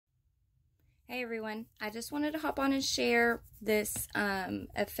Hey everyone, I just wanted to hop on and share this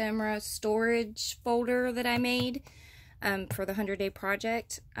ephemera storage folder that I made for the 100-day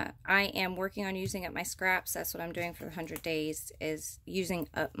project. I am working on using up my scraps. That's what I'm doing for the 100 days, is using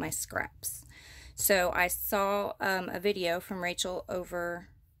up my scraps. So I saw a video from Rachel over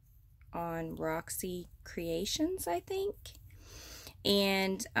on Roxy Creations, I think,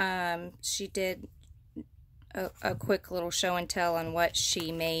 and she did a quick little show and tell on what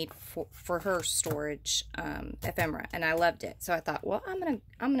she made for her storage ephemera, and I loved it. So I thought, well, I'm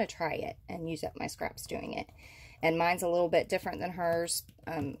gonna try it and use up my scraps doing it. And mine's a little bit different than hers.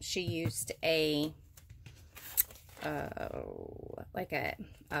 She used a like a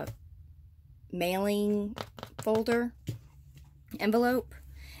mailing folder envelope,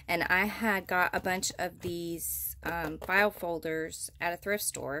 and I had got a bunch of these file folders at a thrift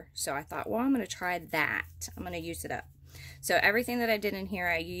store, so I thought, well, I'm going to try that. I'm going to use it up. So everything that I did in here,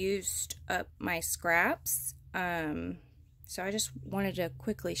 I used up my scraps. So I just wanted to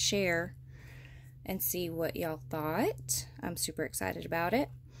quickly share and see what y'all thought. I'm super excited about it.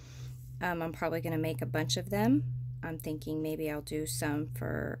 I'm probably going to make a bunch of them. I'm thinking maybe I'll do some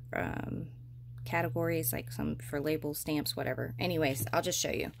for categories, like some for labels, stamps, whatever. Anyways, I'll just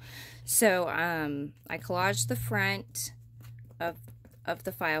show you. So I collaged the front of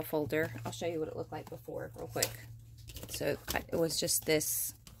the file folder. I'll show you what it looked like before real quick. So it was just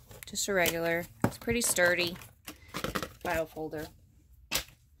this, just a regular, it's pretty sturdy file folder.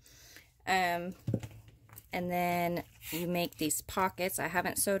 And then you make these pockets. I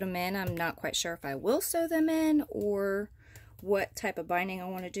haven't sewed them in. I'm not quite sure if I will sew them in or what type of binding I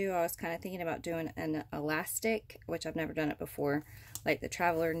want to do. I was kind of thinking about doing an elastic, which I've never done it before, like the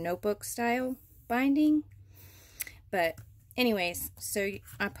Traveler notebook style binding. But anyways, so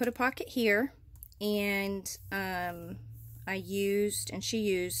I put a pocket here, and I used, and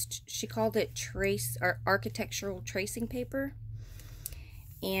she called it architectural tracing paper.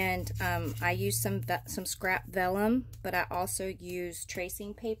 And I used some scrap vellum, but I also used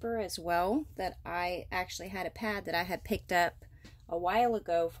tracing paper as well. That I actually had a pad that I had picked up a while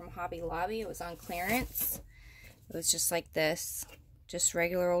ago from Hobby Lobby. It was on clearance. It was just like this, just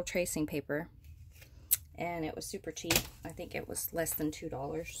regular old tracing paper, and it was super cheap. I think it was less than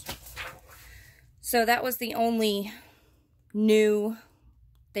 $2. So that was the only new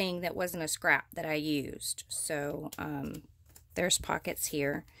thing that wasn't a scrap that I used. So there's pockets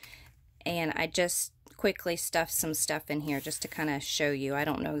here, and I just quickly stuffed some stuff in here just to kind of show you. I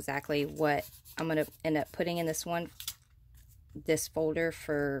don't know exactly what I'm going to end up putting in this folder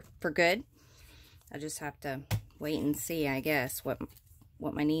for good. I just have to wait and see, I guess, what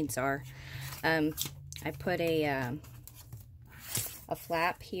my needs are. I put a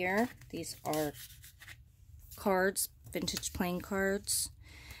flap here. These are cards, vintage playing cards,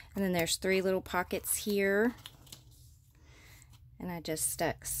 and then there's 3 little pockets here. And I just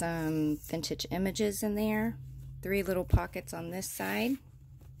stuck some vintage images in there. 3 little pockets on this side.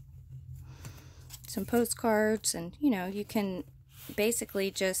 Some postcards, and you can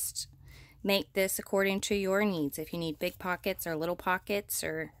basically just make this according to your needs. If you need big pockets or little pockets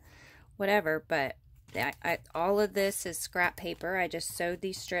or whatever. But all of this is scrap paper. I just sewed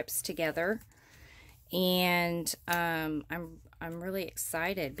these strips together. And I'm really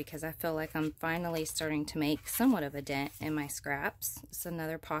excited because I feel like I'm finally starting to make somewhat of a dent in my scraps. It's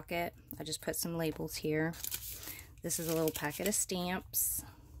another pocket. I just put some labels here. This is a little packet of stamps.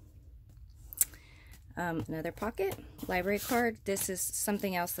 Another pocket, library card. This is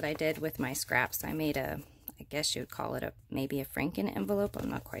something else that I did with my scraps. I made I guess you would call it maybe a Franken envelope. I'm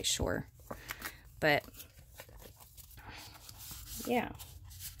not quite sure. But yeah.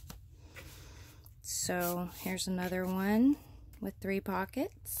 So here's another one with 3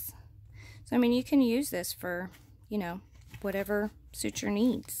 pockets. So I mean, you can use this for, whatever suits your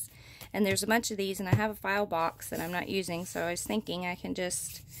needs. And there's a bunch of these, and I have a file box that I'm not using, so I was thinking I can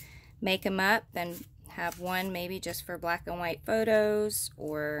just make them up and have one maybe just for black and white photos,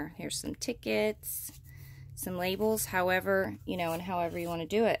 or here's some tickets, some labels, however, and however you want to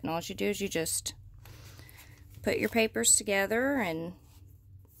do it. And all you do is you just put your papers together and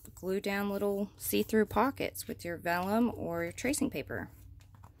glue down little see-through pockets with your vellum or your tracing paper.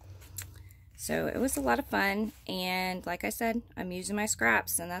 So it was a lot of fun, and like I said, I'm using my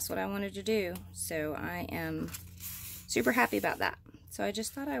scraps, and that's what I wanted to do. So I am super happy about that. So I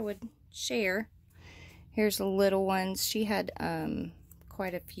just thought I would share. Here's the little ones. She had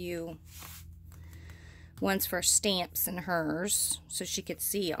quite a few ones for stamps in hers, so she could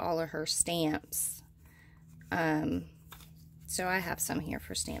see all of her stamps. So I have some here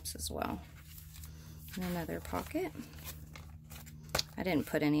for stamps as well. And another pocket. I didn't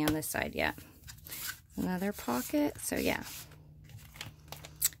put any on this side yet. another pocket. So yeah.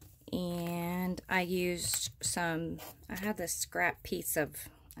 And I used some, I have this scrap piece of,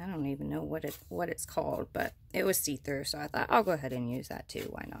 I don't even know what it's called, but it was see-through, so I thought I'll go ahead and use that too.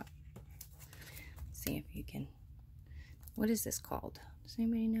 Why not? See if you can, what is this called? Does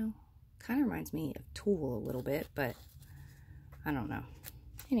anybody know? Kind of reminds me of Tool a little bit, but I don't know.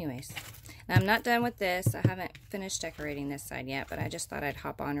 Anyways, now I'm not done with this. I haven't finished decorating this side yet, but I just thought I'd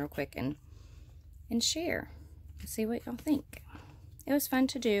hop on real quick and share and see what y'all think. It was fun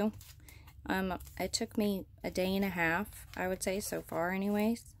to do. It took me a day and a half, I would say, so far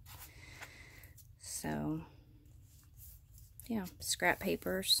anyways. So, yeah, scrap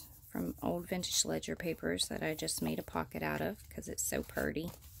papers from old vintage ledger papers that I just made a pocket out of because it's so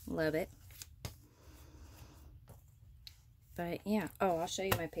pretty. Love it. But, yeah. Oh, I'll show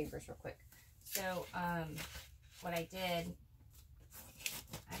you my papers real quick. So, what I did,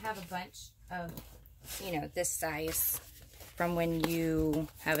 I have a bunch of, you know, this size from when you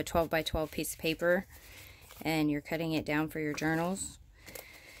have a 12 by 12 piece of paper and you're cutting it down for your journals.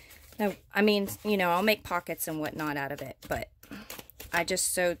 Now, I mean, you know, I'll make pockets and whatnot out of it, but I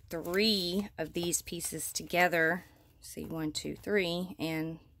just sewed 3 of these pieces together. See, 1, 2, 3,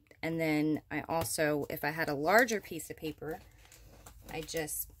 and then I also, if I had a larger piece of paper, I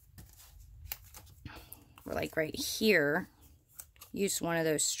just, like right here, used one of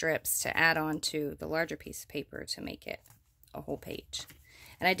those strips to add on to the larger piece of paper to make it a whole page.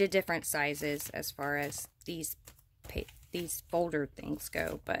 And I did different sizes as far as these folder things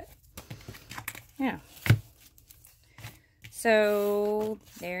go, but yeah. So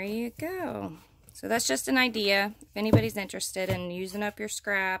there you go. So that's just an idea. If anybody's interested in using up your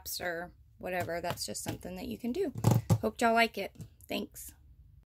scraps or whatever, that's just something that you can do. Hope y'all like it. Thanks.